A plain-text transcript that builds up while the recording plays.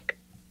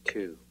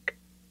2.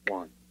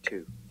 1,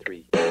 2,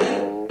 3.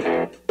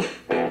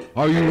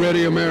 Are you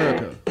ready,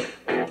 America?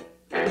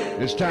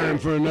 It's time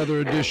for another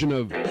edition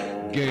of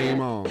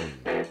Game On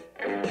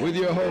with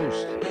your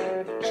host,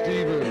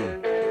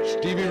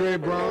 Stevie Ray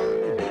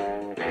Braun,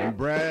 and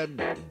Brad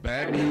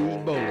Bad News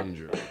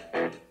Bollinger.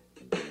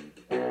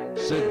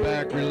 Sit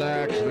back,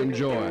 relax, and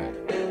enjoy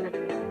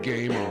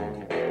Game On.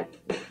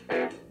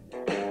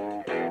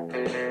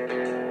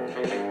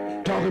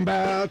 Talking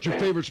about your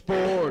favorite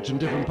sports and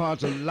different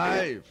parts of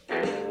life.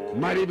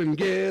 Might even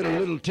get a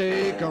little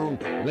take on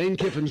Lane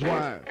Kiffin's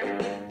wife.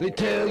 They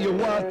tell you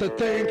what they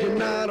think, you're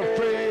not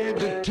afraid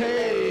to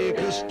take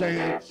a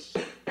stance.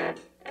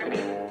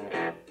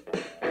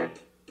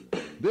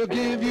 They'll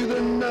give you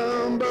the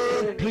number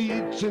of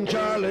pleats in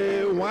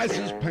Charlie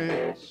Weiss's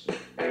pants.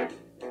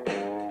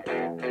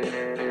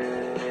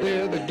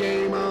 They're the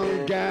game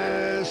on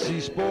guys, see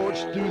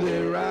sports through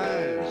their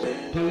eyes.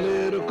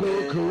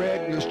 Political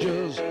correctness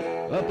just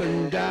up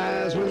and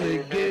dies when they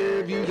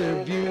give you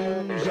their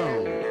views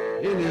on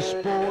any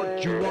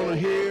sport you want to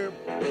hear.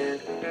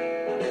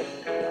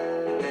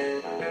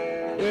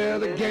 They're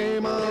the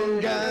game on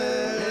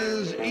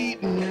guys,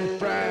 eating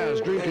fries,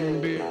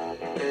 drinking beer.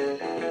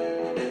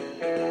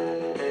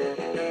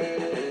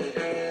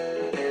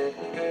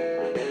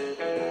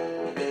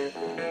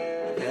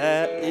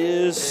 That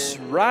is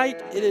right.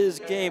 It is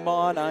Game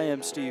On. I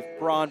am Steve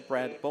Braun.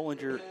 Brad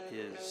Bollinger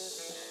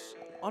is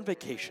on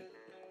vacation.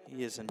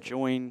 He is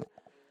enjoying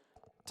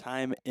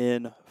time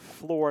in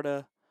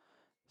Florida.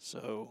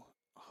 So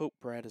hope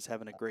Brad is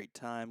having a great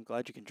time.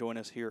 Glad you can join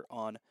us here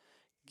on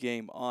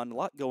Game On. A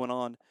lot going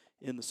on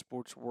in the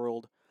sports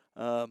world.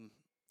 Let's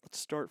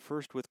start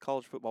first with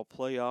college football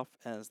playoff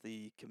as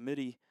the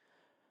committee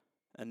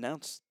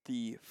announced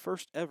the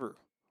first ever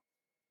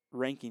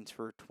rankings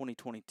for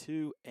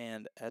 2022,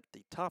 and at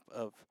the top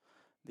of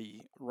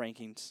the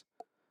rankings,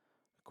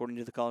 according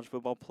to the college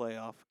football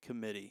playoff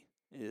committee,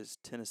 is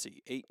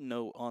Tennessee.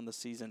 8-0 on the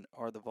season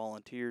are the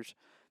Volunteers.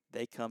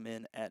 They come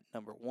in at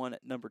number 1.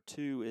 At number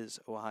 2 is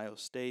Ohio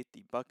State,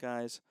 the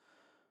Buckeyes.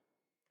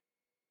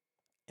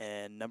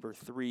 And number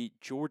 3,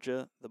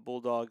 Georgia, the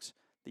Bulldogs,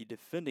 the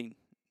defending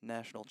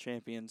national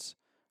champions,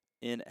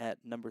 in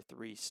at number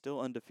 3,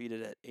 still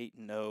undefeated at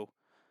 8-0,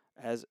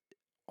 as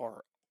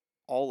are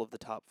all of the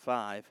top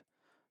 5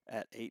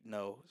 at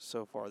 8-0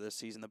 so far this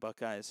season. The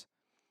Buckeyes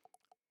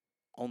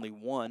only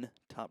one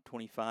top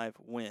 25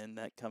 win,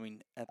 that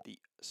coming at the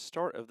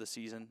start of the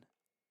season,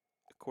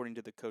 according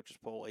to the coaches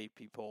poll,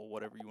 AP poll,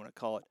 whatever you want to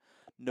call it.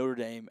 Notre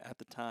Dame, at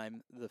the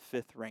time, the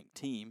 5th ranked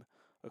team,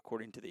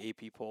 according to the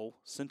AP poll.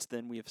 Since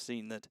then, we have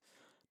seen that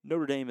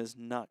Notre Dame is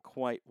not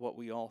quite what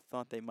we all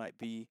thought they might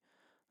be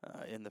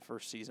in the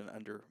first season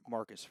under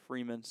Marcus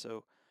Freeman.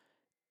 So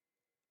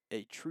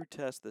a true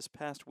test this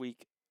past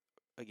week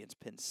against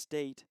Penn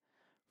State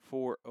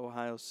for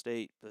Ohio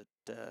State, but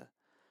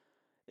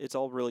it's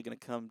all really going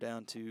to come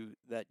down to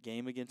that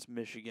game against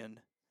Michigan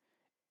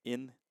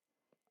in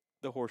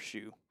the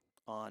Horseshoe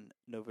on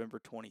November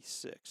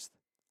 26th.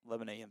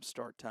 11 a.m.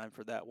 start time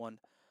for that one.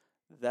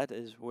 That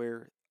is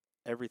where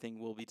everything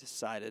will be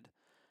decided,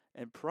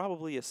 and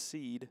probably a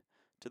seed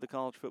to the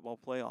college football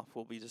playoff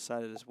will be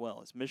decided as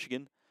well, as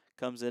Michigan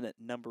comes in at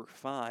number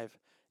 5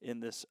 in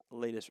this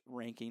latest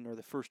ranking, or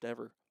the first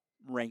ever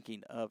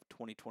ranking of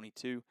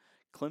 2022.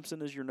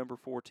 Clemson is your number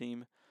 4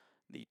 team.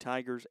 The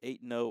Tigers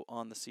 8-0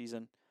 on the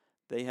season.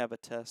 They have a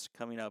test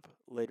coming up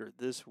later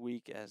this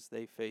week as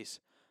they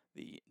face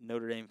the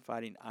Notre Dame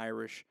Fighting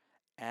Irish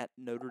at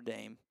Notre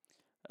Dame.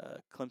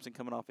 Clemson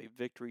coming off a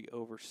victory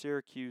over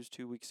Syracuse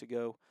 2 weeks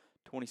ago,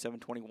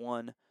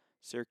 27-21.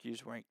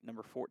 Syracuse ranked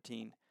number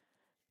 14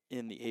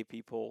 in the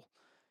AP poll.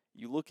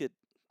 You look at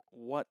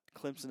what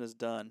Clemson has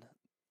done,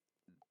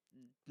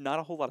 not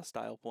a whole lot of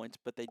style points,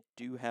 but they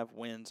do have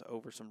wins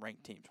over some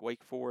ranked teams.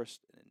 Wake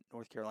Forest,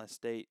 North Carolina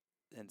State,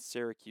 and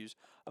Syracuse.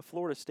 A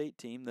Florida State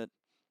team that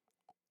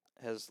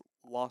has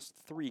lost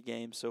 3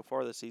 games so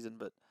far this season,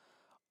 but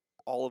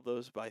all of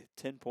those by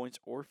 10 points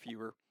or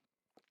fewer.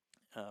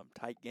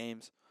 Tight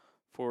games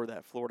for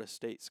that Florida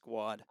State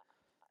squad.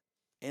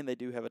 And they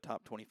do have a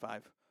top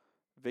 25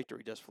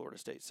 victory, does Florida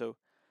State. So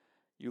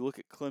you look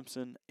at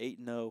Clemson,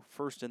 8-0,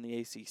 first in the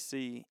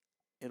ACC.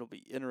 It'll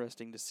be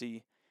interesting to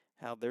see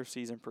how their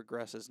season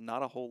progresses.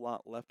 Not a whole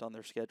lot left on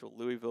their schedule.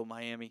 Louisville,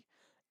 Miami,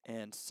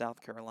 and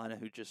South Carolina,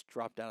 who just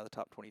dropped out of the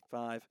top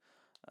 25.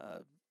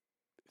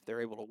 If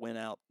they're able to win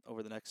out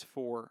over the next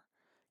 4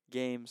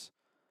 games,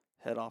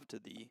 head off to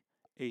the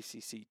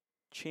ACC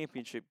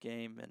championship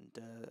game,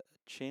 and a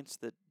chance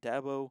that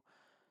Dabo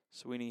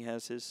Swinney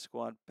has his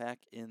squad back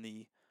in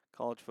the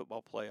college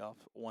football playoff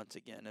once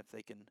again if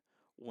they can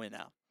win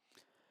out.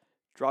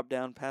 Drop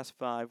down past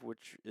 5,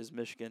 which is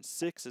Michigan.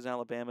 6 is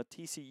Alabama.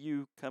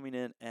 TCU coming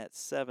in at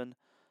 7.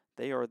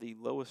 They are the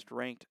lowest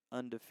ranked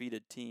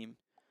undefeated team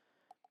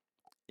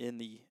in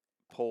the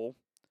poll,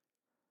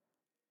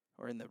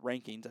 or in the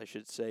rankings, I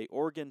should say.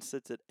 Oregon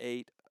sits at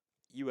 8.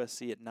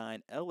 USC at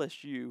 9.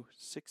 LSU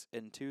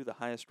 6-2, the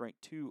highest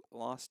ranked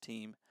 2-loss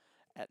team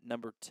at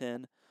number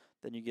 10.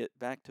 Then you get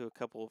back to a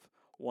couple of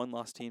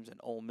One-loss teams in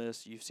Ole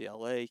Miss,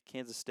 UCLA.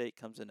 Kansas State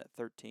comes in at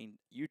 13.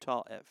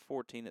 Utah at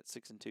 14 at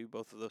 6-2,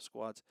 both of those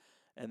squads.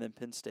 And then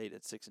Penn State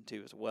at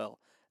 6-2 as well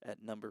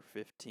at number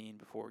 15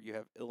 before you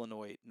have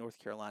Illinois, North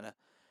Carolina,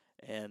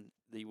 and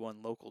the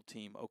one local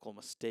team,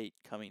 Oklahoma State,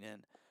 coming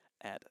in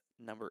at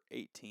number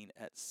 18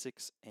 at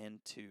 6-2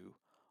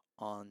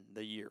 on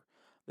the year.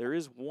 There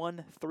is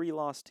one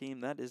 3-loss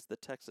team. That is the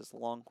Texas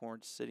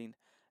Longhorns, sitting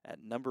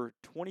at number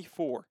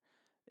 24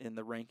 in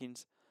the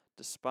rankings,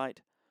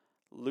 despite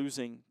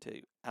losing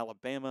to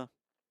Alabama,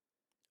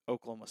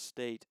 Oklahoma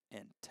State,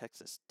 and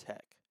Texas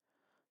Tech.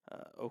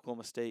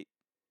 Oklahoma State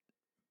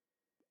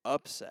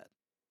upset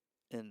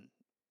in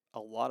a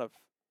lot of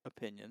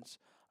opinions.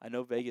 I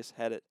know Vegas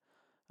had it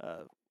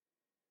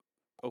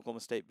Oklahoma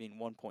State being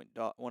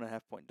 1.5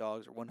 point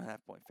dogs or 1.5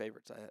 point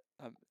favorites.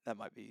 That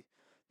might be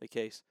the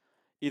case.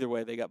 Either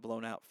way, they got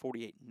blown out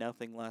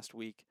 48-0 last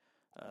week.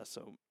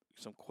 So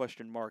some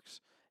question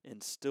marks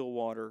in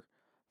Stillwater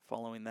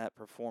following that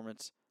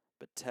performance.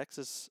 But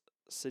Texas,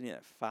 sitting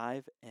at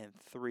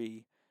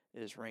 5-3,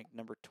 is ranked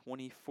number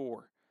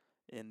 24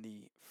 in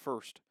the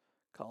first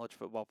college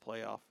football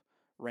playoff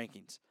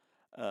rankings.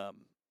 A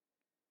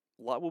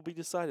lot will be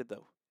decided,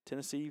 though.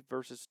 Tennessee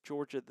versus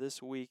Georgia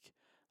this week.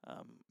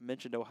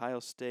 Mentioned Ohio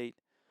State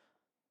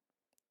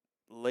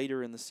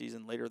later in the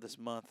season, later this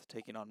month,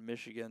 taking on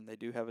Michigan. They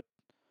do have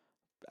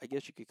I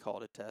guess you could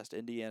call it a test.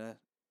 Indiana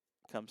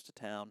comes to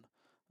town.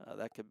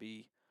 That could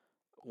be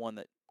one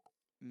that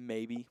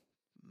maybe,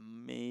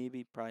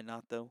 probably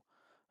not though.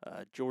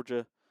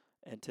 Georgia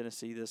and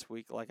Tennessee this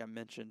week, like I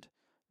mentioned.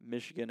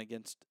 Michigan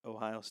against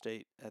Ohio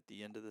State at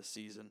the end of the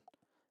season.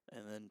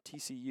 And then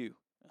TCU,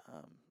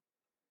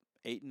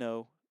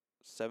 8-0,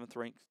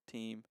 7th-ranked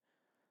team.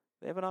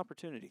 They have an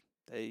opportunity.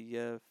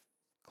 They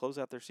close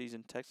out their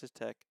season. Texas,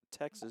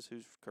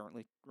 who's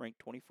currently ranked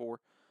 24,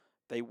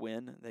 they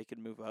win. They could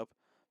move up.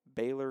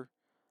 Baylor,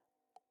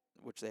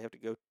 which they have to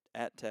go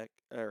at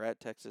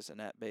Texas and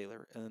at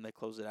Baylor, and then they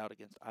close it out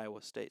against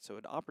Iowa State. So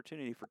an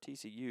opportunity for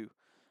TCU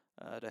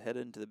to head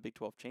into the Big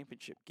 12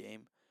 championship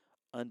game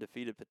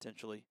undefeated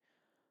potentially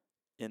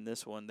in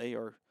this one. They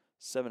are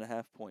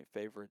 7.5 point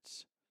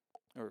favorites,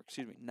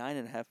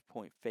 9.5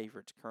 point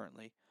favorites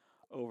currently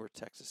over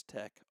Texas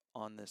Tech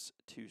on this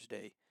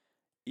Tuesday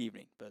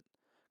evening. But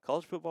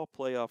college football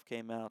playoff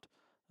came out,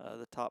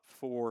 the top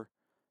 4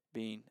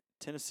 being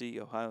Tennessee,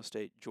 Ohio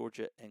State,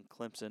 Georgia, and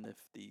Clemson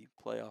if the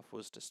playoff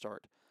was to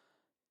start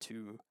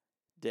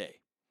today.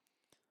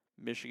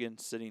 Michigan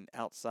sitting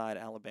outside,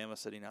 Alabama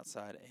sitting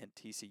outside, and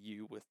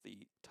TCU with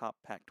the top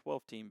Pac-12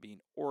 team being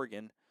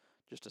Oregon,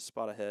 just a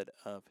spot ahead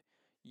of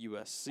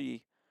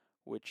USC,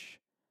 which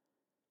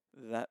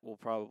that will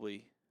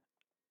probably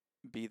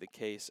be the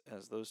case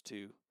as those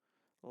two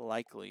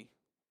likely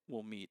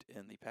will meet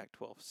in the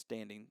Pac-12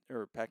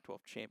 Pac-12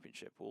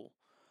 championship. We'll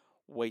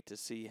wait to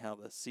see how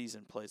the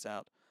season plays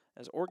out,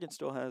 as Oregon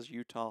still has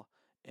Utah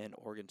and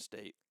Oregon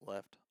State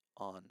left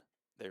on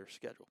their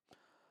schedule.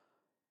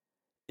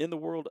 In the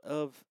world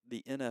of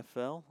the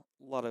NFL,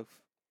 a lot of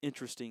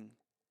interesting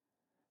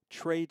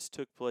trades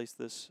took place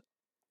this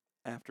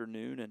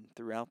afternoon and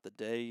throughout the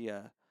day.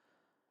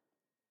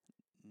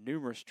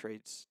 Numerous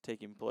trades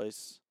taking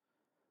place.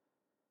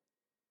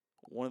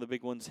 One of the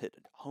big ones hit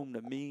home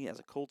to me as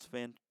a Colts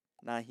fan.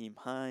 Nyheim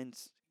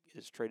Hines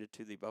is traded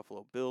to the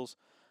Buffalo Bills.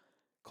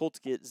 Colts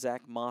get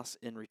Zach Moss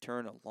in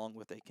return along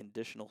with a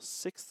conditional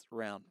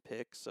 6th-round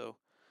pick. So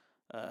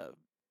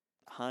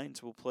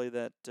Hines will play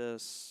that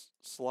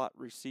slot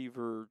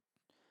receiver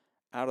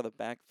out of the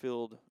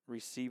backfield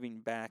receiving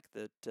back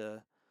that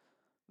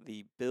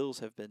the Bills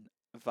have been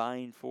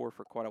vying for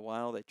quite a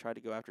while. They tried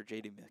to go after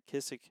J.D.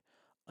 McKissick,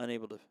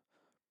 unable to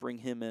bring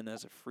him in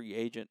as a free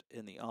agent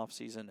in the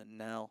offseason, and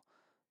now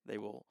they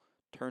will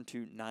turn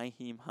to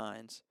Nyheim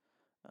Hines.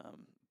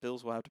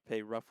 Bills will have to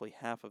pay roughly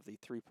half of the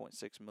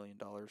 $3.6 million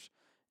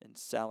in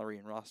salary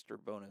and roster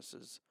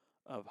bonuses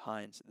of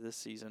Hines this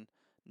season.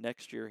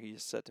 Next year, he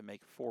is set to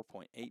make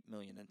 $4.8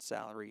 million in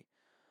salary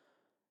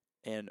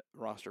and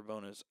roster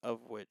bonus, of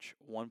which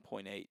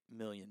 $1.8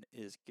 million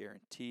is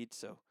guaranteed.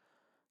 So,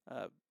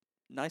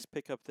 nice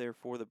pickup there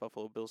for the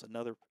Buffalo Bills.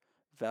 Another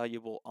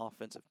valuable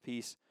offensive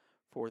piece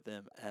for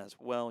them as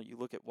well. You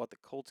look at what the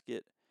Colts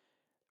get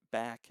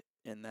back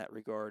in that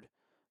regard.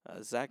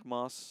 Zach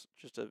Moss,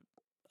 just a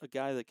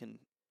guy that can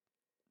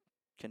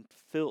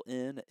fill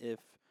in if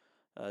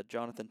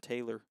Jonathan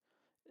Taylor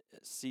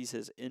sees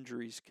his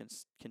injuries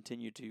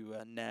continue to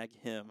nag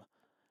him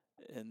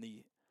in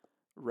the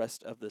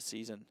rest of the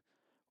season.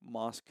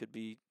 Moss could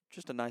be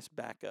just a nice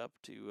backup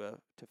to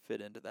fit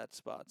into that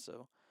spot.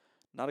 So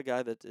not a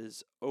guy that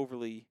is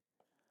overly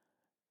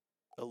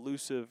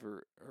elusive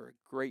or a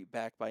great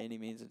back by any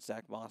means in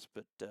Zach Moss,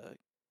 but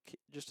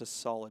just a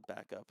solid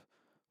backup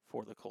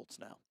for the Colts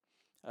now.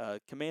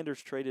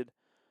 Commanders traded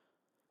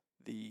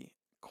the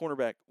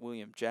cornerback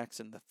William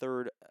Jackson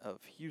III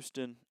of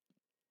Houston,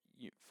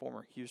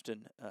 former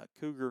Houston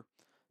Cougar,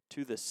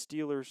 to the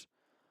Steelers.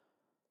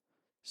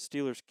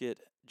 Steelers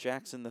get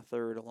Jackson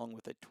III along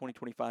with a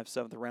 2025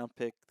 7th-round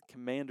pick. The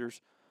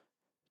Commanders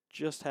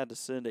just had to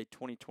send a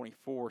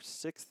 2024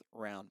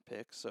 6th-round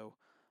pick, so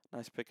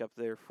nice pickup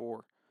there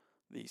for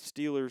the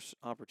Steelers.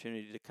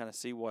 Opportunity to kind of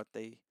see what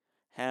they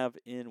have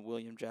in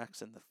William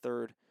Jackson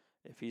III,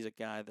 if he's a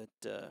guy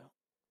that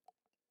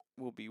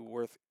will be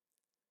worth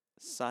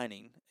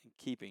signing and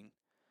keeping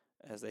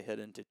as they head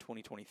into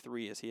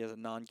 2023, as he has a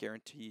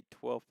non-guaranteed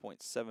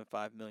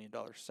 $12.75 million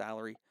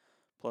salary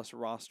plus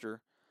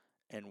roster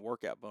and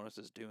workout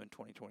bonuses due in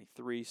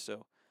 2023.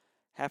 So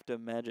have to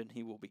imagine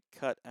he will be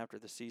cut after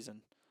the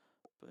season.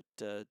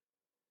 But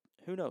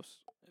who knows?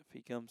 If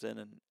he comes in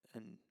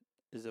and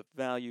is of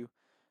value,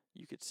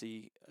 you could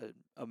see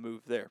a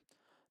move there.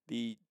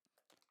 The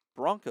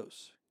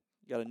Broncos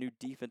got a new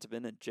defensive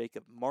end in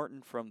Jacob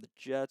Martin from the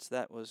Jets.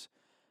 That was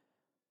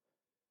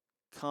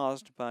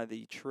caused by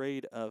the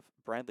trade of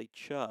Bradley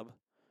Chubb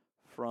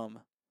from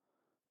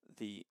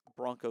the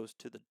Broncos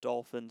to the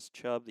Dolphins.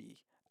 Chubb, the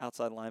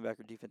outside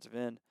linebacker defensive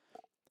end,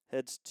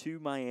 heads to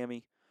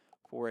Miami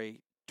for a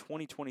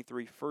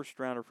 2023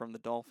 first-rounder from the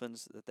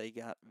Dolphins that they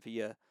got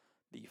via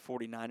the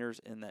 49ers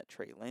in that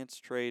Trey Lance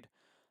trade.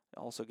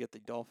 They also get the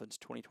Dolphins'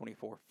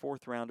 2024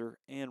 fourth-rounder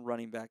and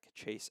running back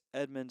Chase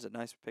Edmonds, a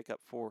nice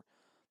pickup for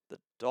the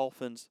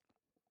Dolphins,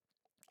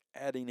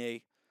 adding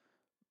a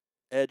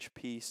edge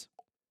piece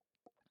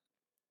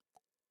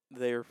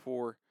there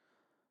for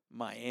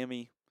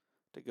Miami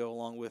to go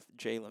along with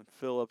Jalen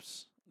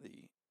Phillips,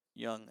 the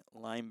young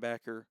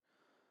linebacker.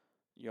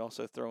 You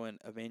also throw in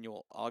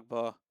Emmanuel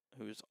Ogbah,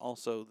 who's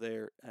also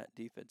there at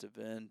defensive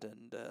end,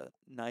 and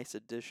nice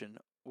addition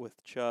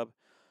with Chubb.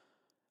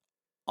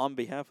 On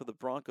behalf of the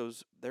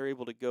Broncos, they're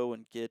able to go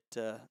and get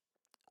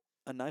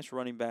a nice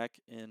running back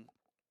in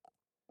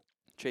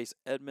Chase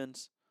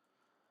Edmonds.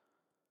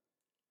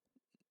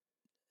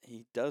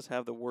 He does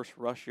have the worst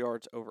rush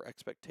yards over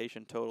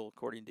expectation total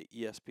according to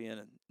ESPN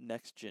and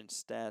Next Gen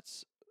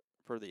Stats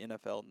for the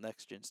NFL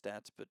Next Gen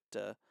Stats, but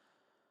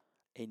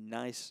a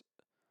nice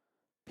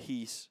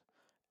piece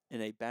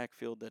in a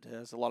backfield that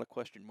has a lot of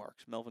question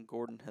marks. Melvin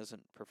Gordon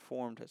hasn't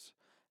performed, has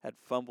had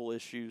fumble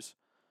issues.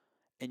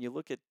 And you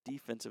look at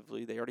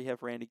defensively, they already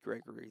have Randy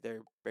Gregory there.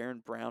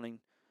 Baron Browning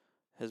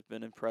has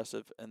been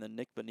impressive. And then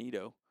Nick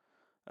Bonito,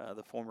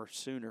 the former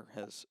Sooner,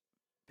 has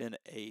been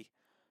a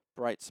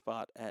bright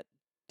spot at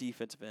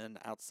defensive end,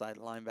 outside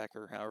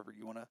linebacker, however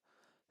you want to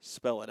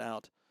spell it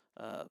out.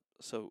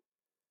 So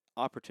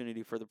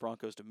opportunity for the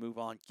Broncos to move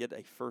on, get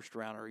a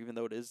first-rounder, even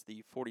though it is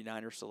the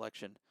 49ers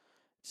selection,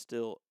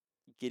 still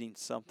getting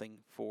something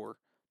for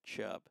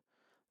Chubb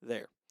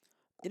there.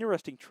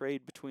 Interesting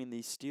trade between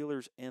the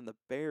Steelers and the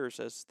Bears,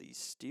 as the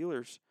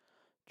Steelers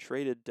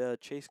traded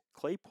Chase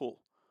Claypool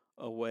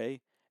away,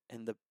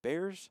 and the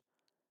Bears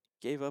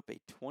gave up a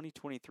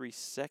 2023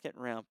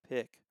 second-round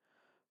pick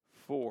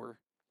for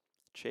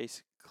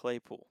Chase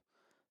Claypool.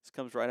 This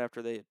comes right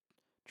after they had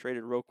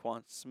traded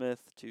Roquan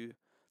Smith to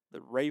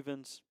the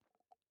Ravens.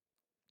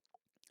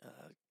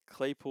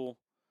 Claypool,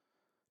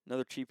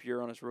 another cheap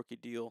year on his rookie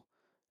deal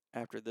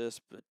after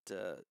this,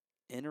 but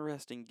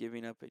interesting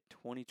giving up a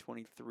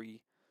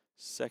 2023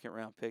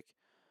 second-round pick.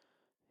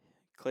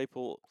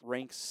 Claypool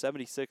ranks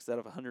 76th out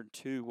of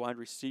 102 wide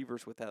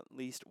receivers with at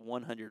least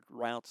 100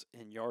 routes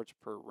and yards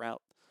per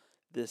route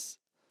this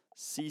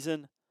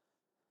season.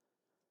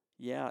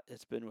 Yeah,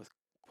 it's been with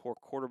poor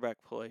quarterback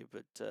play,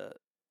 but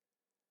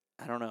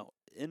I don't know.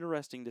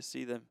 Interesting to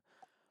see them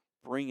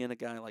bring in a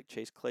guy like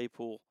Chase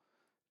Claypool.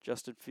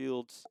 Justin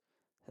Fields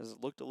has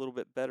looked a little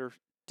bit better,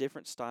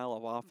 different style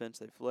of offense.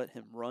 They've let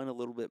him run a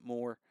little bit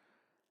more.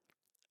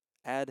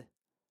 Add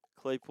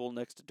Claypool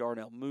next to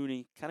Darnell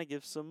Mooney, kind of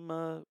gives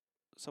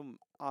some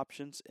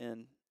options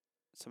and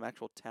some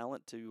actual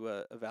talent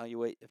to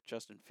evaluate if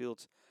Justin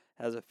Fields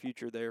has a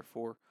future there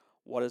for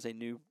what is a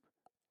new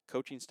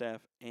coaching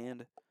staff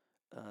and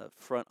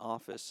front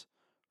office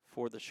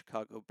for the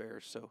Chicago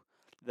Bears. So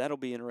that'll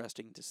be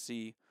interesting to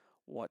see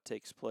what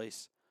takes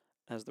place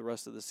as the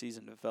rest of the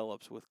season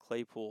develops with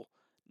Claypool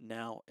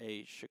now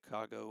a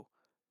Chicago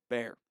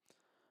Bear.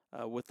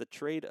 With the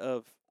trade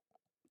of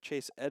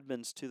Chase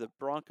Edmonds to the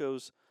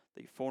Broncos,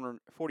 the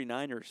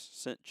 49ers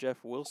sent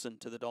Jeff Wilson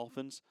to the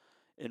Dolphins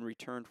in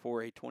return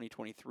for a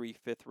 2023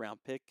 fifth-round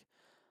pick.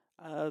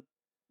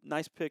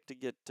 Nice pick to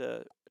get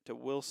to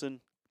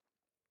Wilson,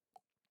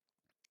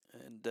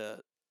 and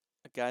a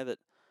guy that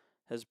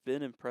has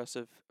been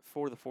impressive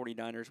for the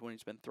 49ers when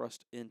he's been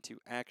thrust into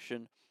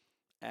action.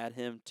 Add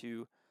him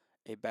to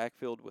a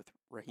backfield with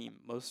Raheem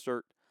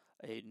Mostert,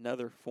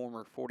 another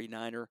former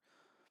 49er.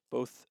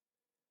 Both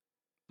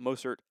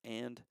Mostert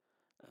and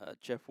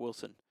Jeff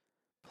Wilson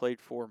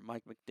played for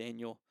Mike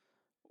McDaniel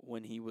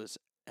when he was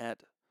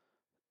at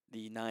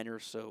the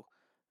Niners, so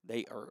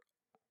they are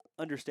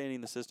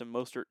understanding the system.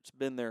 Mostert's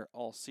been there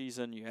all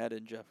season. You add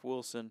in Jeff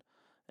Wilson,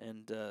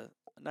 and a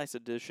nice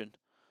addition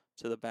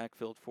to the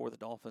backfield for the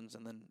Dolphins.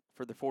 And then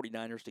for the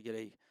 49ers to get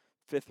a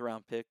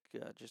fifth-round pick,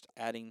 just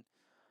adding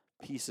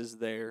pieces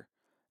there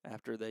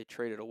after they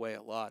traded away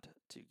a lot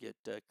to get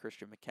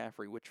Christian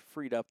McCaffrey, which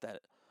freed up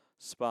that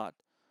spot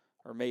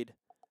or made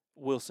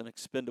Wilson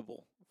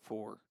expendable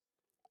for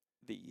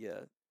the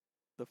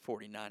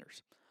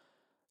 49ers.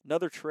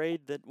 Another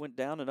trade that went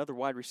down, another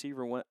wide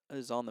receiver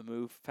is on the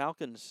move.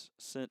 Falcons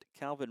sent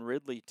Calvin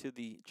Ridley to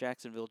the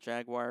Jacksonville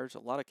Jaguars. A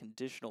lot of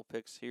conditional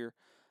picks here.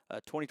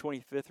 A 2020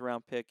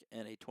 fifth-round pick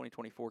and a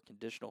 2024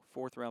 conditional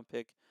fourth-round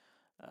pick.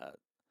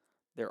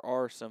 There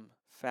are some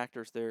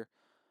factors there,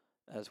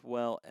 as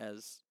well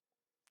as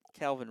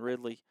Calvin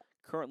Ridley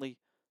currently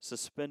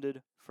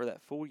suspended for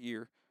that full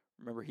year.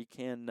 Remember, he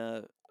can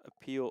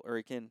appeal, or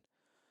he can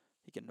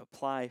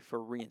apply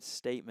for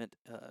reinstatement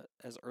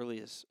as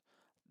early as,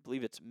 I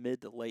believe it's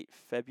mid to late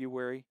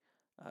February.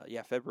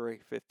 February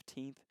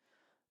 15th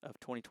of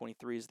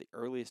 2023 is the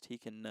earliest he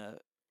can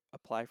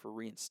apply for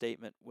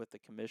reinstatement with the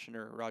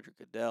commissioner, Roger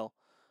Goodell.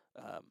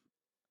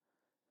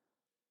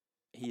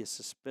 He is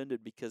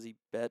suspended because he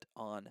bet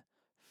on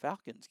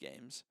Falcons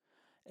games,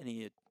 and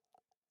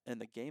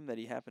the game that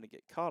he happened to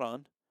get caught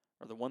on,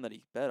 or the one that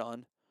he bet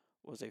on,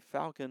 was a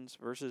Falcons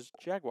versus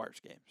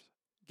Jaguars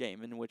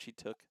game in which he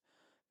took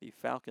the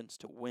Falcons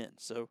to win.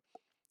 So,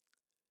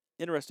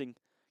 interesting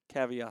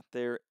caveat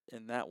there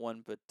in that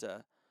one,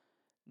 but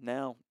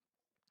now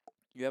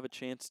you have a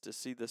chance to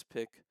see this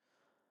pick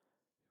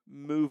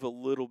move a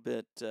little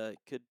bit.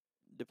 Could,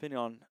 depending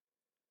on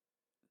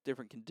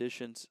different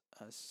conditions.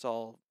 I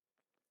saw,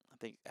 I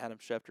think Adam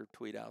Schefter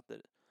tweet out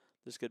that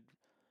this could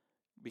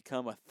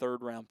become a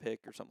third-round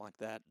pick or something like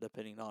that,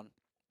 depending on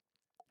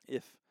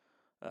if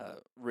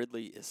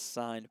Ridley is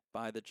signed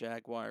by the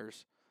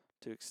Jaguars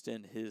to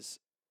extend his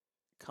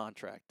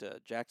contract.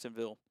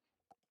 Jacksonville,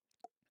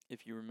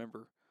 if you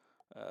remember,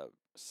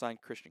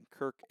 signed Christian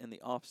Kirk in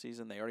the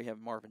offseason. They already have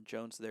Marvin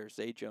Jones there,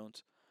 Zay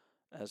Jones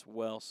as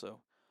well. So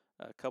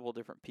a couple of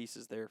different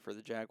pieces there for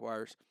the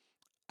Jaguars.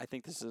 I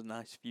think this is a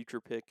nice future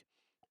pick.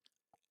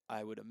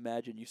 I would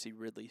imagine you see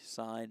Ridley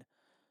sign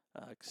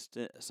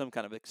some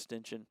kind of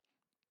extension,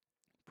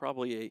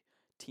 probably a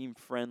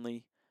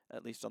team-friendly,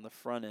 at least on the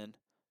front end,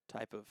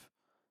 type of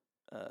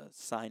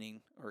signing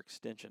or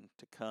extension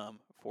to come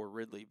for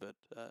Ridley. But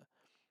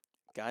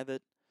guy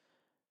that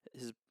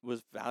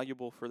was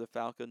valuable for the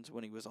Falcons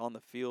when he was on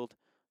the field.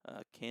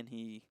 Can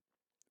he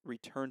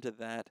return to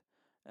that,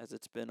 as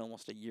it's been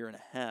almost a year and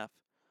a half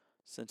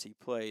since he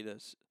played?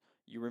 As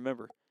you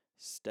remember,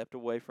 stepped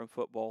away from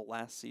football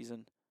last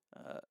season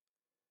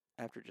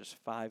after just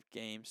 5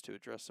 games to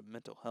address some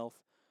mental health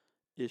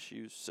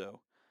issues.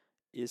 So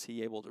is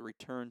he able to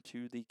return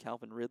to the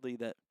Calvin Ridley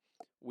that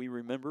we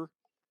remember?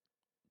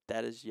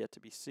 That is yet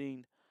to be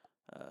seen.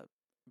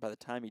 By the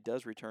time he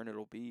does return,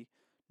 it'll be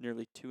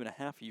nearly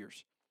 2.5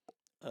 years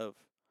of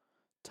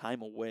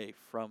time away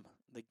from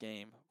the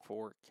game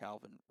for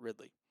Calvin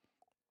Ridley.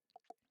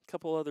 A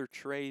couple other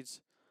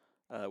trades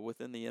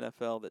within the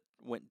NFL that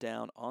went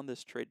down on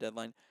this trade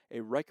deadline.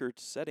 A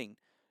record-setting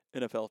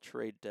NFL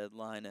trade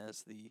deadline,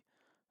 as the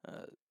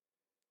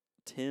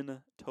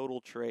 10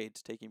 total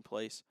trades taking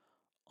place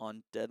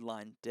on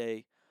deadline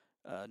day.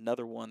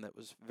 Another one that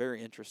was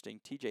very interesting,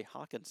 T.J.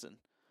 Hawkinson,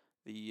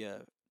 the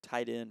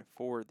tight end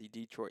for the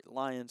Detroit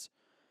Lions,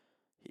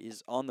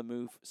 is on the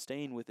move,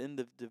 staying within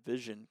the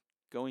division,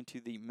 going to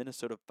the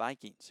Minnesota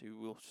Vikings, who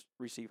will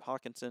receive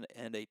Hawkinson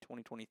and a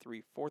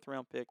 2023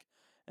 fourth-round pick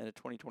and a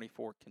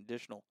 2024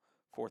 conditional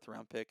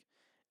fourth-round pick.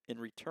 In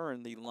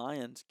return, the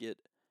Lions get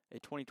a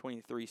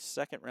 2023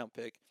 second-round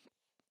pick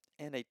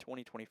and a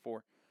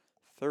 2024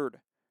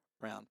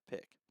 third-round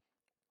pick.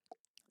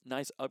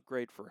 Nice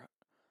upgrade for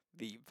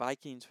the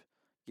Vikings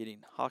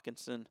getting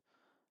Hawkinson.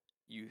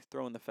 You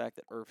throw in the fact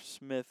that Irv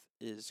Smith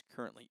is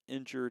currently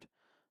injured.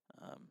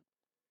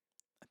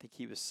 I think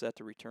he was set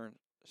to return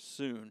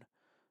soon,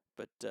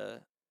 but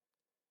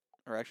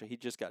or actually he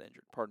just got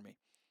injured, pardon me,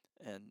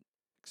 and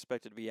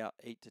expected to be out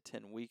 8 to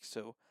 10 weeks,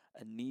 so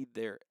a need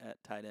there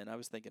at tight end. I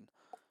was thinking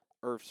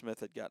Irv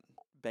Smith had gotten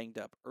banged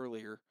up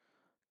earlier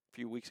a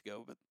few weeks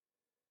ago, but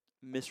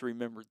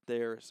misremembered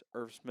there as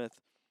Irv Smith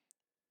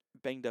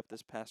banged up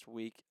this past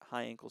week,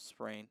 high ankle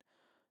sprain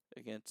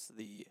against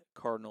the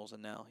Cardinals,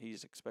 and now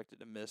he's expected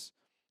to miss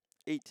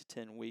 8 to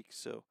 10 weeks,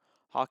 so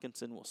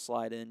Hawkinson will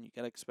slide in. You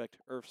got to expect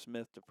Irv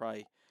Smith to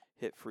probably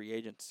hit free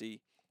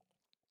agency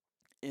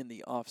in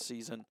the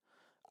offseason,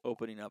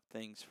 opening up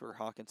things for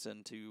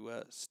Hawkinson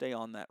to stay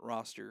on that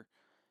roster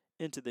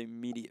into the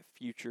immediate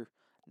future.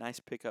 Nice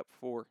pickup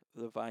for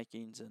the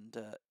Vikings, and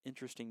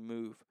interesting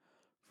move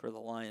for the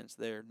Lions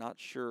there. Not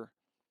sure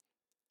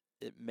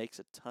it makes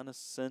a ton of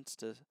sense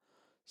to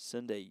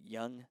send a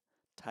young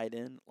tight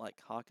end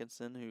like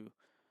Hawkinson, who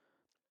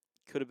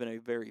could have been a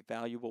very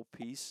valuable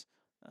piece,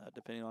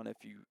 depending on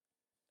if you,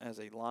 as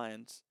the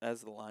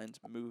Lions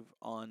move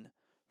on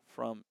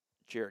from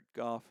Jared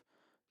Goff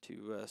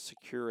to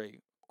secure a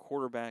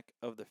quarterback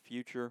of the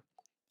future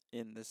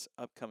in this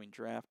upcoming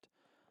draft.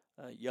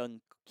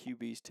 Young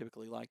QBs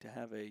typically like to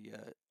have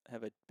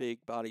a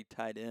big body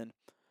tight end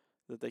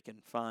that they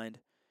can find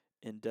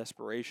in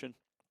desperation.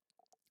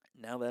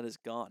 Now that is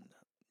gone.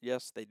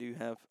 Yes, they do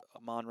have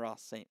Amon-Ra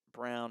St.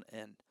 Brown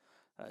and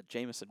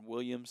Jameson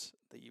Williams,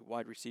 the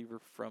wide receiver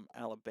from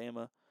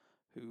Alabama,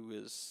 who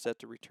is set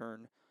to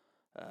return.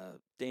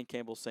 Dan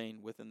Campbell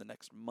saying within the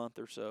next month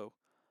or so,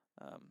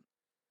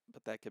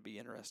 but that could be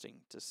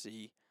interesting to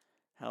see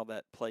how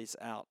that plays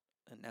out.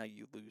 And now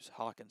you lose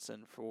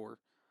Hawkinson for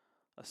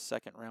a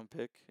second-round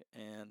pick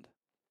and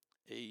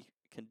a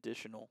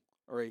conditional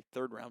or a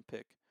third-round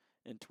pick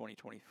in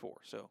 2024.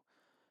 So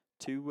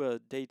 2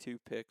 day 2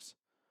 picks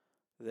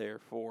there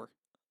for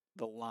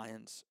the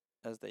Lions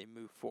as they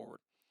move forward.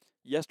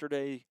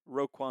 Yesterday,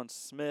 Roquan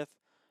Smith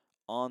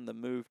on the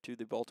move to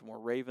the Baltimore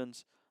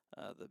Ravens.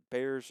 The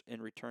Bears,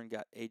 in return,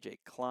 got A.J.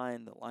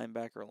 Klein, the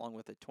linebacker, along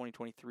with a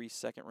 2023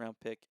 second-round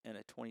pick and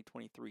a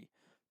 2023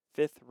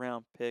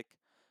 fifth-round pick.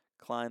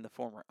 Klein, the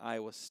former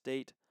Iowa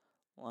State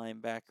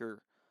linebacker,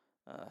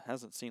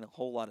 hasn't seen a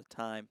whole lot of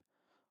time.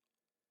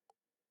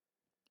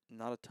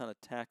 Not a ton of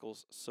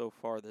tackles so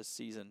far this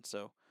season,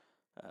 so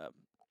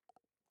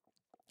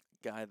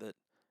guy that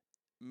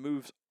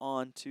moves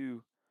on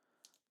to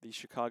the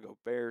Chicago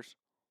Bears,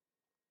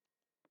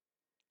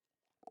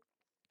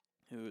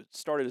 who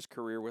started his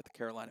career with the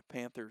Carolina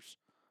Panthers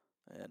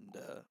and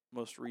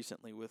most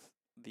recently with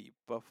the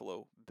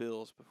Buffalo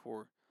Bills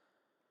before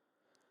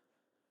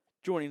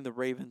joining the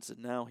Ravens,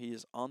 and now he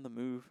is on the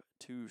move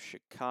to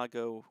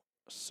Chicago.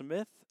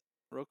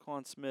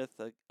 Roquan Smith,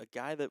 a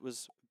guy that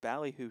was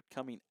ballyhooed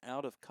coming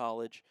out of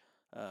college,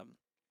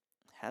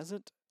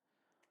 hasn't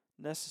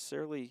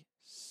necessarily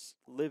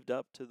lived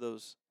up to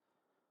those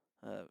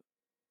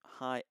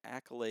high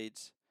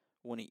accolades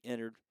when he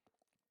entered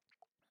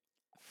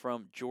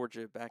from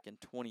Georgia back in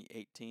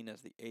 2018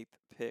 as the 8th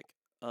pick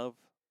of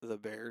the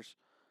Bears.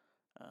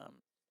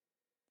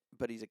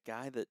 But he's a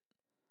guy that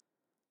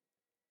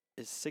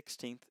is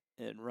 16th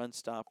in run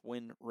stop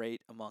win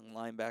rate among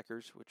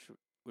linebackers, which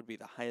would be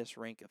the highest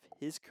rank of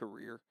his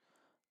career.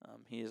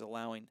 He is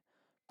allowing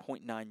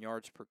 0.9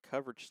 yards per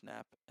coverage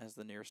snap as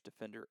the nearest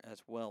defender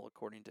as well,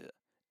 according to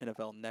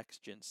NFL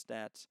Next Gen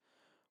Stats,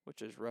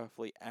 which is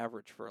roughly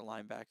average for a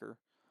linebacker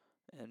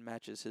and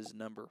matches his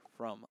number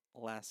from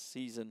last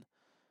season.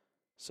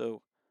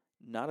 So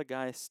not a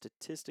guy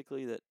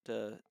statistically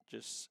that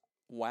just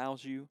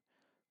wows you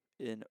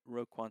in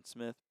Roquan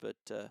Smith,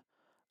 but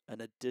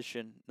an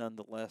addition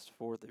nonetheless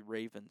for the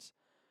Ravens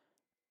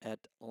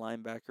at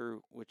linebacker,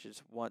 which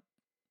is what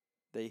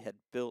they had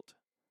built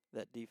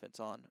that defense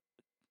on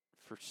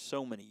for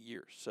so many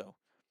years. So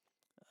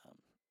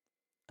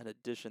an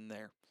addition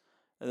there.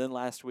 And then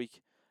last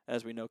week,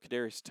 as we know,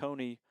 Kadarius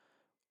Toney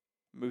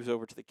moves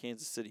over to the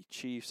Kansas City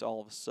Chiefs.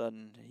 All of a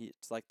sudden,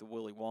 it's like the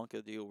Willy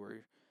Wonka deal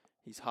where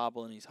he's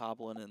hobbling,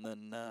 and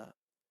then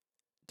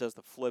does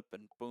the flip,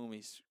 and boom,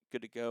 he's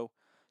good to go.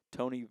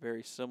 Toney,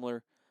 very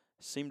similar,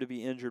 seemed to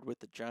be injured with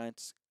the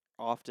Giants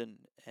often,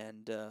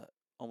 and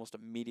almost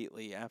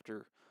immediately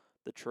after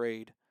the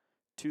trade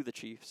to the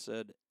Chiefs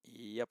said,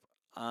 yep,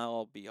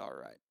 I'll be all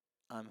right.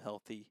 I'm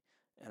healthy,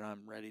 and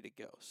I'm ready to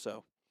go.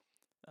 So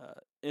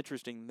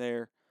interesting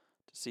there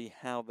to see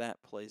how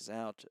that plays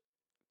out.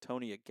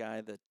 Toney, a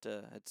guy that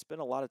had spent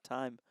a lot of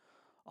time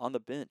on the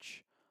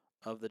bench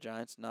of the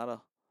Giants, not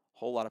a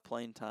whole lot of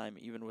playing time,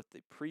 even with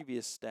the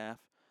previous staff,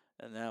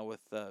 and now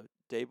with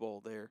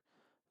Daboll there,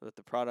 with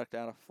the product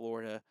out of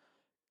Florida.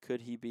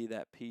 Could he be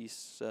that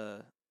piece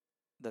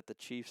that the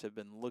Chiefs have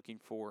been looking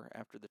for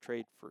after the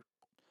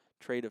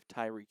trade of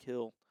Tyreek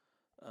Hill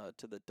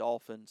to the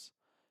Dolphins?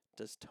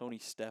 Does Toney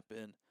step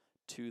in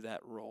to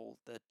that role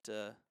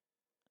that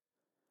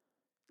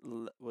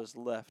was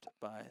left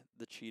by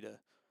the Cheetah,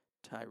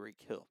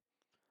 Tyreek Hill?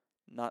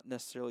 Not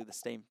necessarily the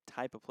same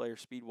type of player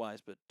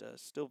speed-wise, but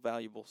still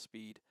valuable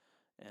speed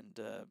and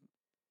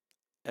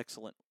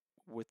excellent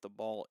with the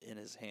ball in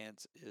his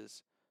hands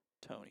is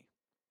Toney,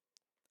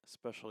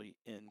 especially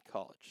in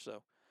college.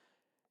 So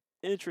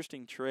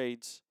interesting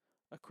trades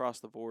across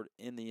the board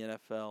in the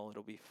NFL.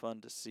 It'll be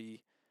fun to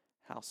see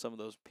how some of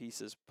those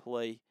pieces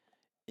play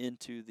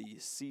into the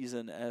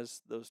season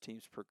as those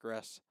teams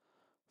progress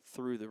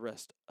through the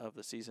rest of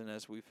the season,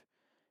 as we've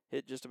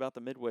hit just about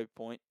the midway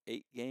point,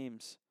 8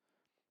 games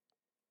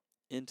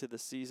into the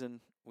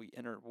season. We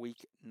enter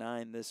week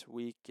 9 this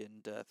week,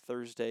 and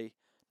Thursday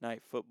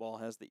night football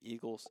has the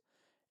Eagles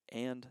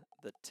and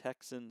the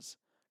Texans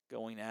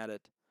going at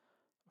it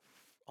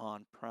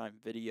on Prime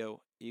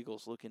Video.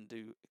 Eagles looking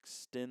to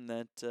extend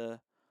that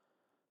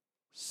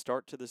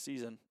start to the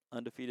season,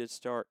 undefeated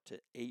start, to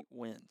 8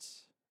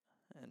 wins.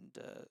 And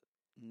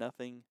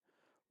nothing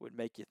would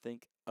make you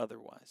think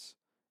otherwise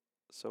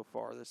so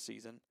far this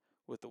season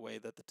with the way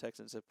that the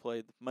Texans have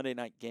played. The Monday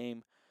night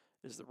game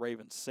is the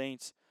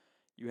Ravens-Saints.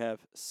 You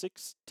have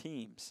 6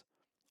 teams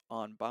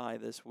on bye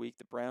this week: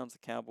 the Browns, the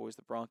Cowboys,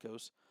 the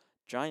Broncos,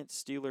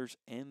 Giants, Steelers,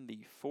 and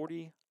the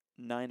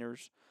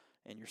 49ers.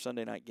 And your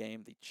Sunday night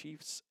game, the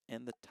Chiefs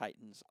and the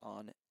Titans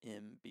on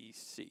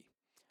NBC.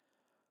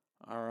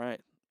 All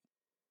right.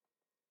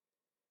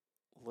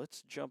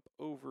 Let's jump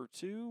over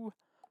to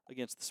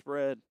Against the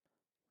Spread.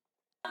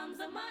 Comes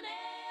the money.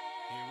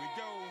 Here we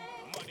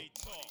go. Money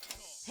talk.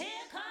 Here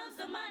comes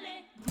the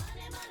money.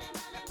 Money, money,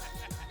 money,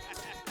 money,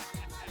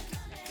 money.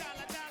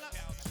 Dollar, dollar.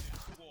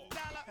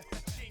 Dollar.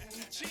 Ching,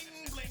 ching,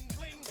 bling,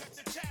 bling. Got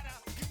the chatter.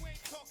 You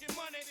ain't talking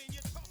money, then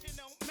your talking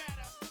don't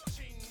matter.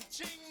 Ching,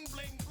 ching,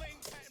 bling, bling.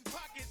 Patent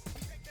pockets.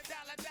 Take the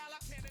dollar, dollar.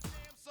 Can a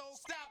damn soul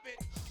stop it?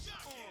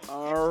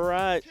 All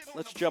right.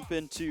 Let's jump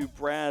into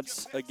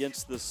Brad's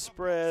against the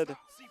spread.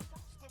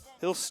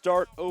 He'll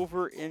start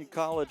over in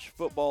college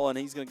football, and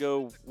he's going to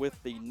go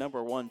with the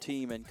number 1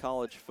 team in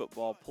college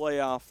football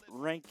playoff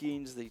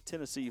rankings, the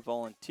Tennessee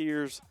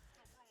Volunteers.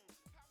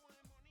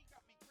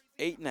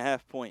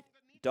 8.5-point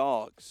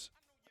dogs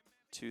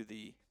to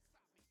the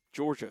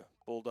Georgia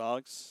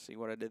Bulldogs. See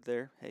what I did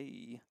there?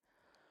 Hey.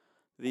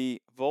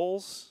 The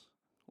Vols,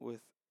 with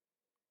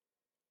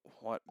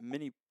what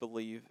many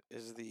believe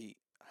is the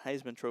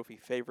Heisman Trophy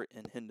favorite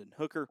in Hendon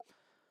Hooker,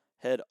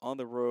 head on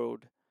the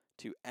road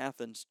to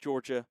Athens,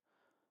 Georgia.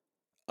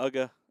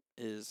 UGA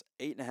is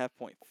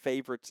 8.5-point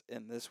favorites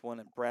in this one,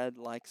 and Brad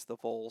likes the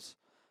Vols.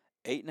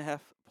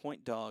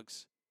 8.5-point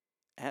dogs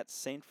at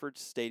Sanford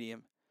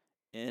Stadium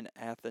in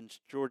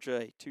Athens,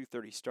 Georgia. A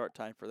 2:30 start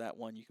time for that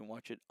one. You can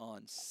watch it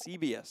on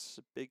CBS,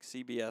 big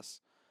CBS,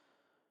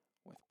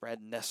 with Brad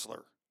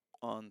Nessler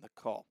on the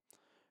call.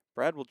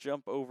 Brad will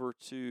jump over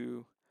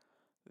to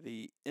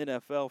the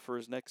NFL for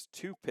his next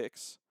 2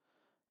 picks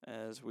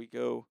as we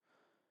go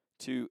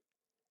to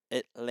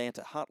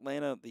Atlanta.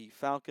 Hotlanta, the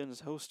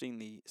Falcons hosting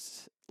the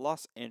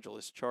Los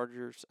Angeles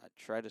Chargers. I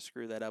tried to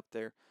screw that up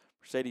there.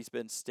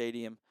 Mercedes-Benz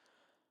Stadium,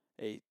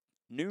 a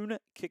noon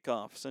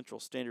kickoff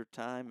Central Standard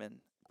Time, and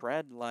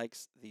Brad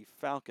likes the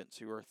Falcons,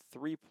 who are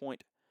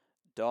 3-point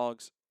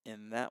dogs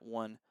in that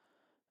one.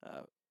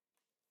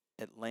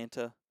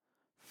 Atlanta,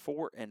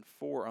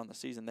 4-4 on the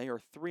season. They are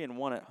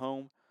 3-1 at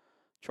home.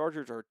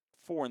 Chargers are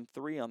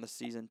 4-3 on the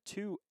season,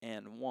 2-1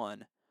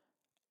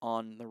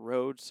 on the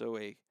road. So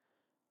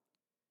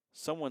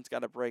someone's got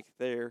to break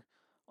there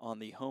on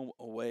the home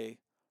away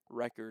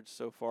record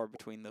so far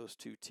between those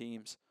two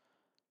teams.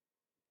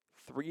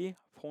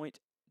 3-point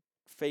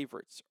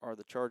favorites are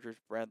the Chargers.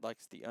 Brad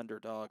likes the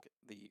underdog,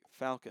 the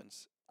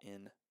Falcons,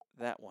 in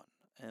that one.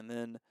 And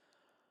then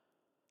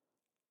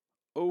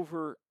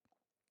over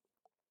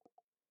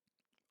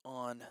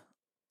on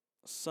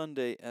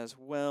Sunday as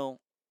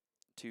well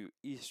to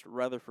East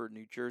Rutherford,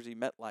 New Jersey,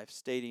 MetLife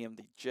Stadium.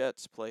 The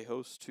Jets play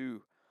host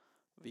to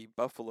the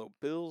Buffalo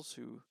Bills,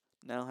 who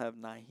now have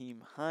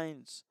Nyheim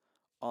Hines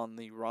on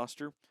the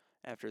roster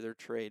after their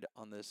trade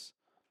on this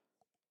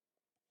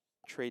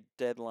trade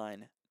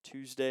deadline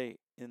Tuesday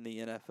in the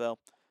NFL.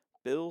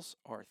 Bills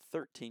are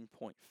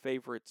 13-point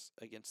favorites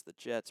against the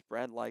Jets.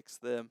 Brad likes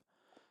them.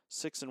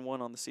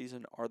 6-1 on the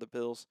season are the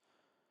Bills.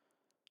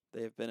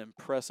 They have been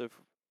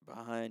impressive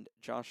behind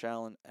Josh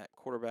Allen at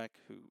quarterback,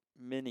 who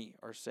many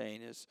are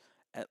saying is,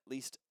 at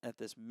least at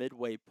this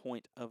midway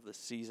point of the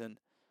season,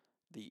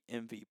 the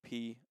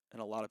MVP in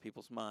a lot of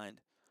people's mind.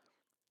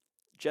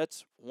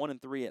 Jets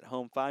 1-3 at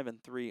home,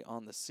 5-3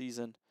 on the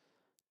season.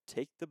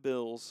 Take the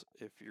Bills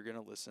if you're going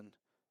to listen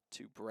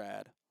to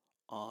Brad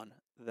on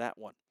that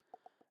one.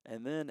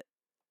 And then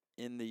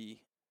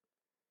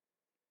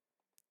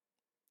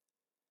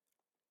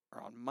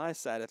on my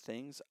side of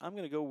things, I'm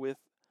going to go with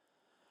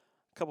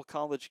a couple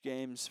college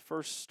games.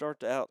 First,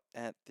 start out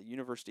at the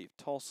University of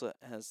Tulsa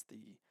as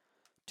the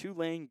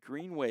Tulane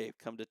Green Wave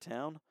come to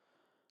town.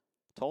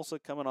 Tulsa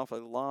coming off a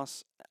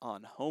loss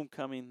on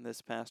homecoming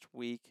this past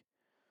week,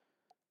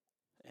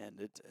 and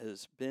it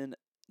has been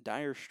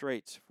dire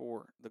straits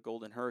for the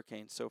Golden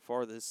Hurricanes so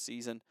far this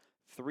season.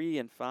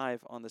 3-5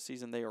 on the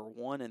season. They are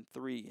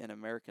 1-3 in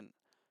American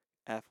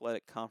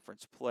Athletic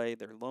Conference play.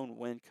 Their lone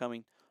win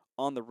coming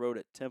on the road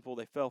at Temple.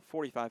 They fell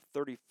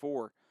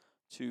 45-34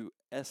 to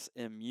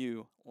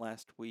SMU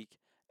last week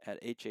at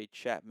H.A.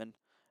 Chapman.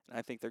 And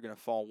I think they're going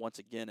to fall once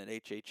again at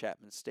H.A.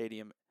 Chapman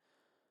Stadium.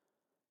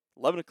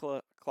 11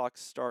 o'clock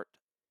start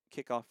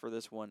kickoff for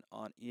this one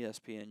on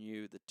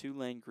ESPNU. The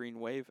Tulane Green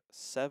Wave,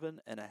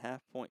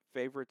 7.5-point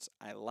favorites.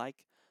 I like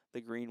the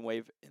Green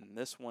Wave in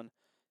this one.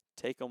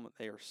 Take them.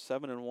 They are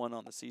 7-1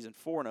 on the season,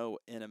 4-0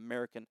 in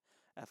American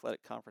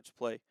Athletic Conference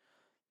play.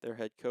 Their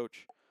head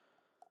coach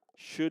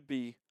should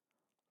be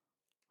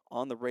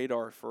on the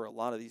radar for a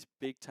lot of these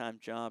big-time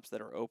jobs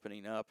that are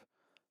opening up.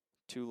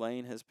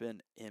 Tulane has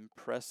been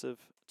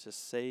impressive, to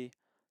say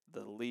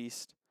the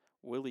least.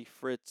 Willie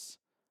Fritz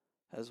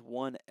has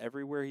won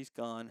everywhere he's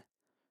gone,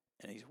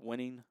 and he's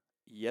winning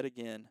yet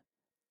again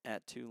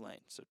at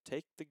Tulane. So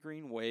take the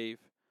Green Wave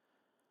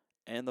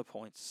and the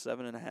points,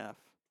 7.5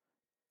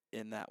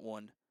 in that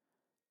one.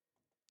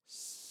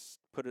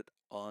 Put it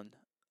on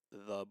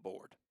the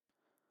board.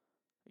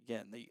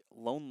 Again, the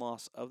lone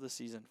loss of the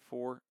season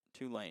for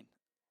Tulane,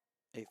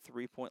 a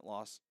 3-point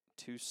loss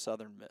to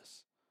Southern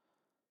Miss.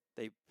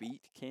 They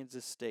beat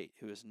Kansas State,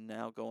 who is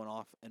now going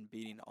off and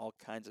beating all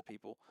kinds of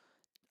people.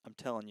 I'm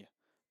telling you,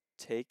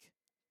 take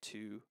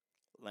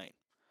Tulane.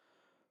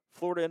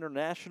 Florida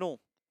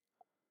International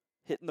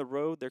hitting the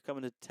road. They're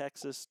coming to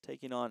Texas,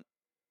 taking on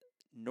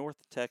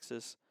North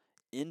Texas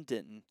in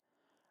Denton.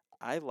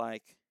 I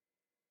like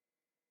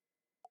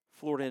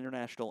Florida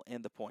International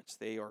and the points.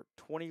 They are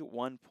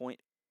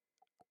 21-point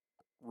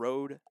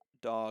road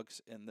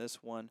dogs in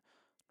this one.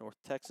 North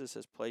Texas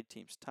has played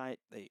teams tight.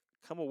 They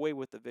come away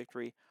with the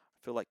victory.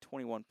 I feel like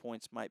 21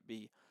 points might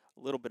be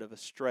a little bit of a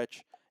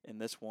stretch in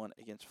this one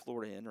against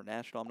Florida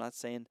International. I'm not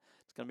saying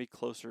it's going to be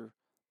closer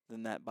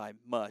than that by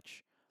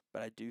much,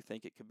 but I do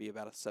think it could be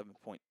about a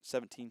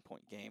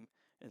 17-point game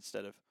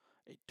instead of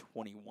a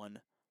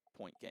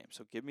 21-point game.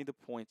 So give me the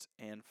points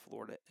and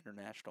Florida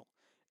International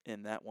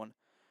in that one.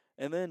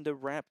 And then to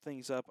wrap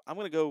things up, I'm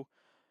going to go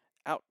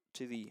out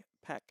to the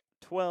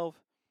Pac-12.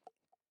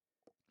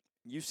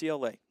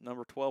 UCLA,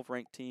 number 12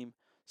 ranked team,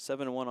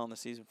 7-1 on the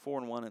season,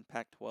 4-1 in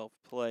Pac-12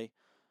 play,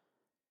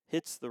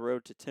 hits the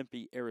road to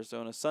Tempe,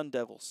 Arizona, Sun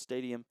Devils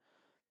Stadium.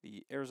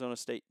 The Arizona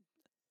State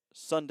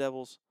Sun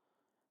Devils,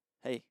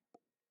 hey,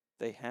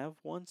 they have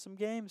won some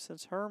games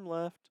since Herm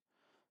left,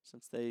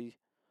 since they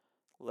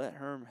let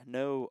Herm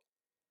know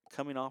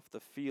coming off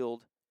the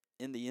field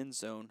in the end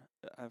zone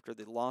after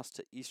they lost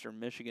to Eastern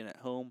Michigan at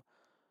home.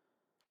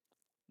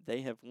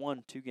 They have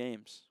won 2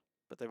 games,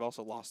 but they've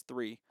also lost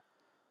 3.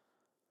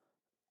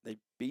 They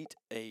beat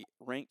a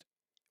ranked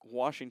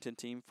Washington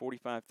team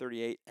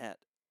 45-38 at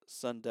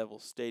Sun Devil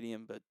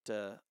Stadium, but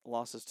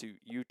losses to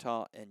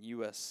Utah and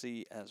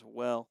USC as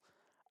well.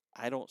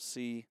 I don't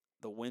see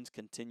the wins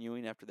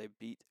continuing after they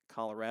beat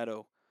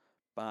Colorado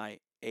by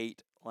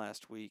 8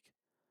 last week.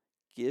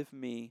 Give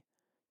me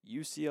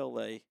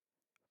UCLA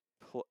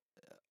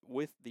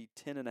with the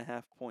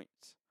 10.5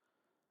 points.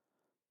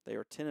 They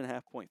are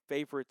 10.5-point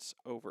favorites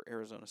over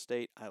Arizona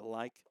State. I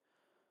like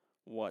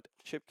what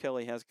Chip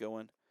Kelly has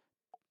going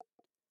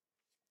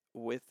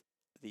with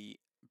the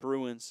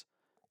Bruins.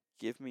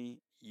 Give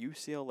me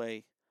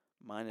UCLA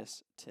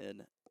minus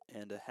 10.5.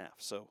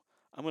 So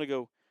I'm going to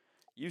go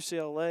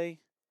UCLA,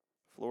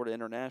 Florida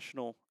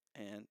International,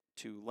 and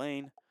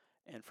Tulane.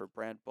 And for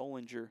Brad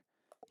Bollinger,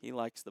 he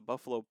likes the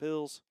Buffalo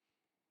Bills,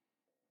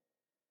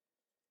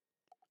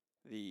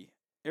 the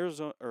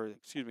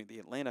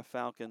Atlanta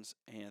Falcons,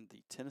 and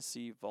the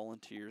Tennessee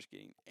Volunteers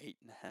getting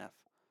 8.5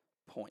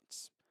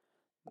 points.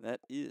 That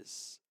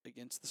is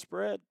against the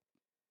spread.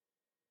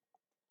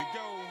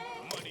 Go,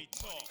 money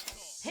talk.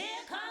 Here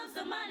comes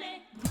the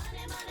money.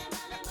 Money, money,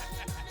 money,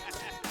 money,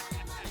 money,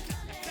 money.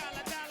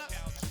 Dollar, dollar,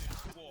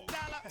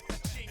 dollar,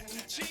 ching,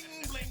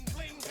 ching, bling,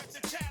 bling,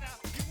 the chatter.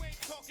 You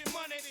ain't talking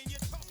money, then your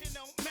talking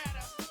don't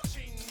matter.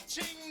 Ching,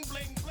 ching,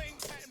 bling, bling,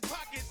 patent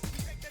pockets.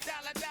 Take the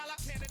dollar, dollar,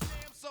 can the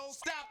damn soul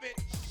stop it?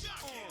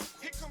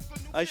 Here comes the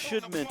new I kid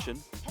should on the mention,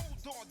 block.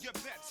 Hold on, your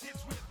bets,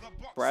 hits with the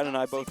buck Brad and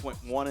I stop. both went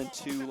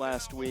 1-2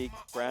 last week.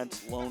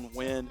 Brad's lone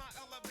win.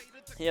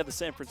 He had the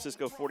San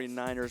Francisco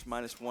 49ers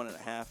minus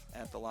 1.5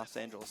 at the Los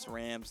Angeles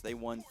Rams. They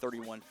won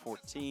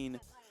 31-14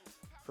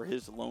 for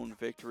his lone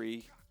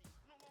victory.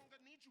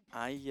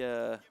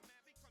 I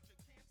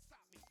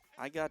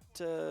got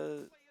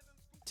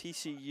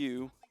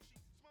TCU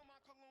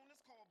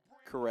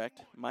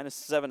correct, minus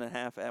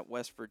 7.5 at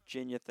West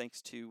Virginia,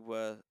 thanks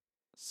to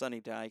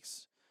Sonny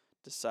Dykes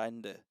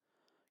deciding to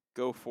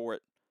go for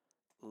it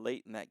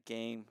late in that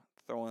game,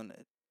 throwing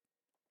it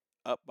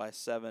up by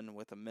 7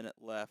 with a minute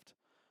left.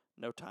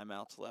 No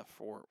timeouts left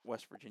for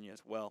West Virginia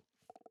as well.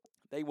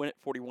 They win it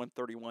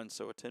 41-31,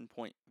 so a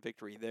 10-point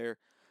victory there.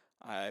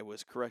 I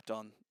was correct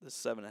on the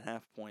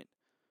 7.5-point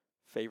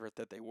favorite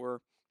that they were.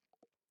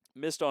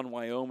 Missed on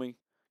Wyoming,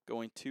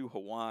 going to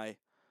Hawaii,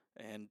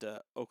 and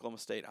Oklahoma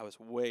State. I was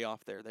way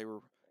off there. They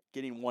were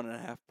getting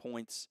 1.5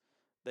 points.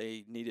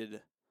 They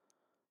needed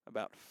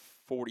about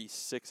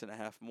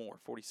 47.5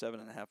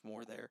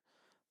 more there.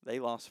 They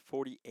lost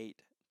 48-0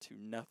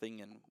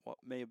 in what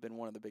may have been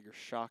one of the bigger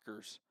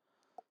shockers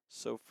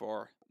so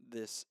far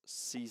this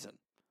season,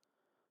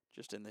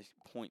 just in the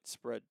point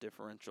spread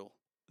differential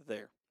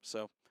there.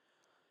 So,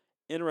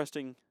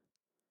 interesting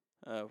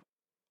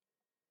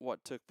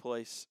what took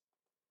place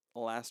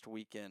last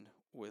weekend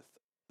with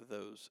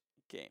those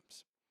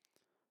games.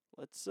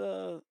 Let's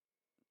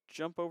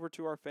jump over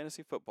to our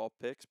fantasy football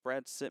picks.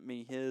 Brad sent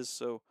me his,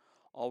 so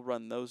I'll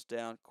run those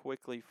down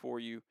quickly for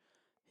you.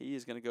 He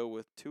is going to go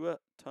with Tua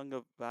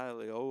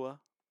Tagovailoa.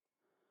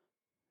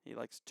 He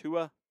likes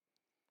Tua.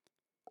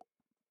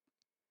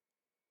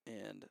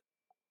 And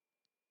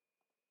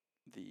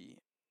the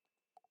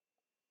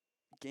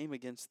game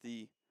against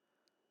that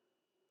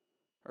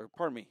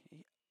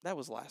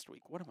was last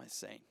week. What am I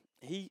saying?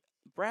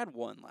 Brad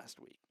won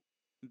last week.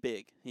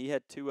 Big. He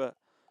had Tua,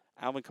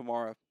 Alvin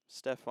Kamara,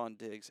 Stephon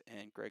Diggs,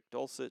 and Greg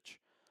Dulcich.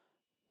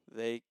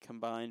 They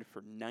combined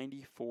for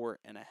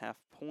 94.5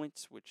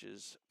 points, which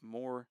is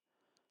more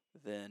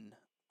than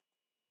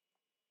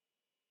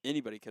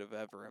anybody could have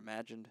ever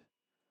imagined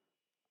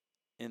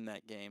in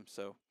that game.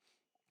 So,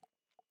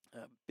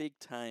 big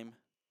time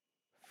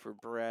for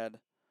Brad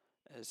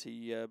as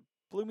he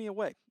blew me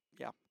away.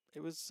 Yeah,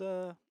 it was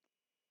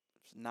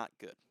not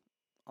good.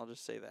 I'll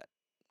just say that.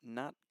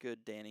 Not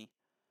good, Danny.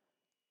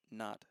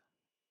 Not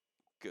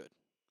good.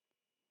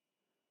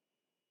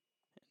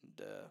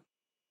 And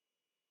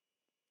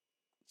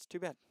it's too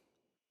bad.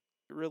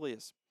 It really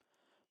is.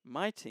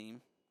 My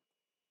team,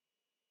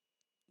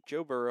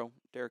 Joe Burrow,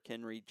 Derrick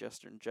Henry,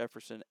 Justin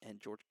Jefferson, and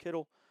George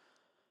Kittle,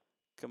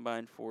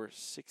 combined for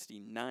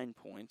 69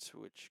 points,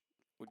 which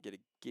would get a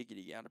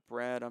giggity out of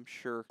Brad, I'm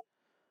sure.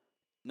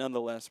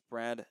 Nonetheless,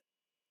 Brad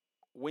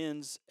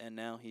wins, and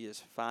now he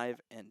is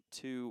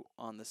 5-2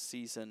 on the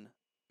season,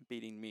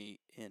 beating me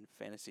in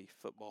fantasy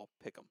football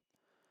pick'em.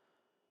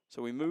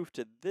 So we move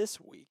to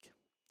this week,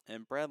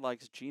 and Brad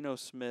likes Geno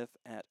Smith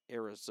at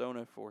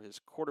Arizona for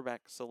his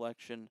quarterback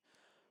selection.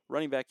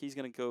 Running back, he's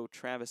going to go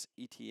Travis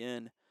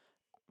Etienne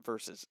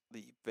versus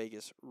the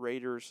Vegas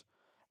Raiders.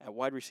 At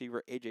wide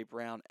receiver, A.J.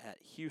 Brown at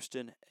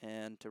Houston.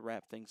 And to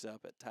wrap things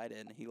up at tight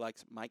end, he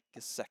likes Mike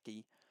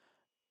Gesicki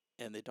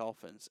and the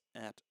Dolphins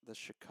at the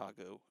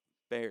Chicago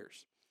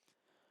Bears.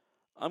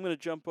 I'm going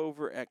to jump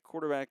over at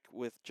quarterback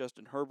with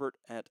Justin Herbert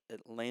at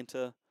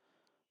Atlanta.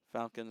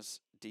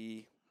 Falcons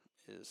D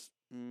is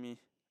meh.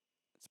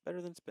 It's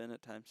better than it's been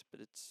at times, but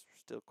it's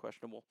still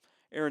questionable.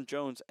 Aaron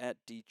Jones at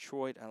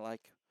Detroit. I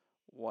like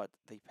what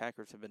the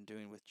Packers have been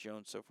doing with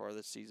Jones so far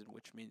this season,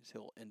 which means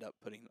he'll end up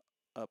putting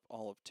up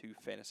all of 2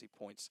 fantasy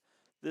points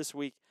this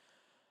week.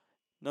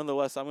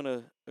 Nonetheless, I'm going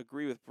to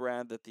agree with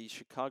Brad that the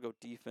Chicago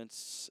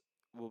defense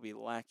will be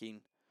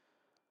lacking.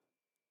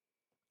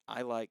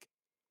 I like,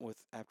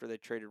 after they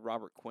traded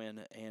Robert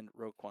Quinn and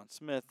Roquan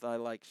Smith, I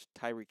like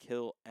Tyreek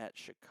Hill at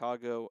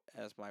Chicago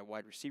as my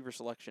wide receiver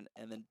selection,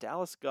 and then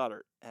Dallas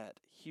Goedert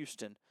at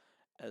Houston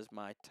as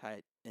my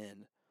tight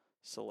end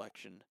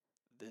selection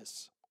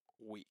this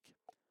week.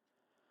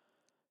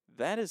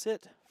 That is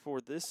it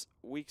for this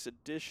week's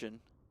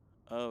edition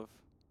of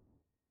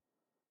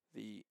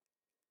the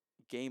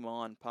Game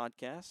On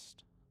podcast.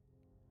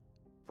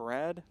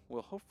 Brad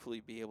will hopefully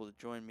be able to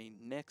join me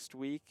next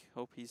week.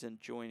 Hope he's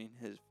enjoying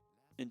his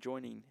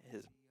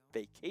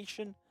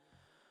vacation.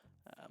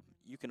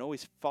 You can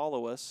always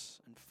follow us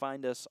and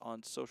find us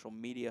on social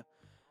media.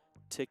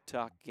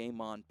 TikTok, Game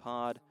On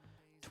Pod.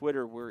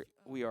 Twitter,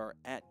 we are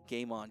at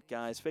Game On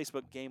Guys.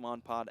 Facebook, Game On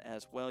Pod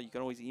as well. You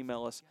can always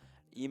email us.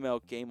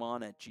 Email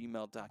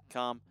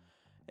gameon@gmail.com.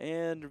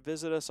 And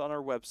visit us on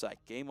our website,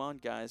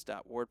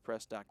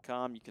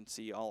 gameonguys.wordpress.com. You can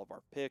see all of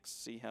our picks,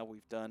 see how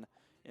we've done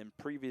in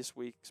previous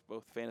weeks,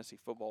 both fantasy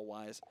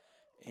football-wise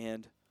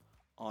and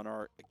on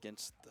our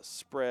Against the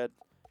Spread.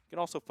 You can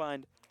also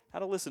find how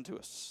to listen to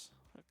us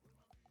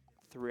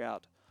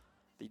throughout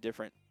the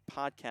different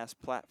podcast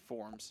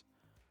platforms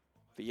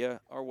via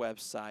our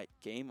website,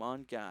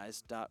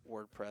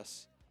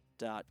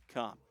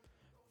 gameonguys.wordpress.com.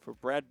 For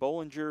Brad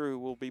Bollinger, who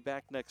will be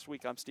back next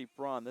week, I'm Steve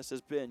Braun. This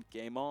has been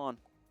Game On.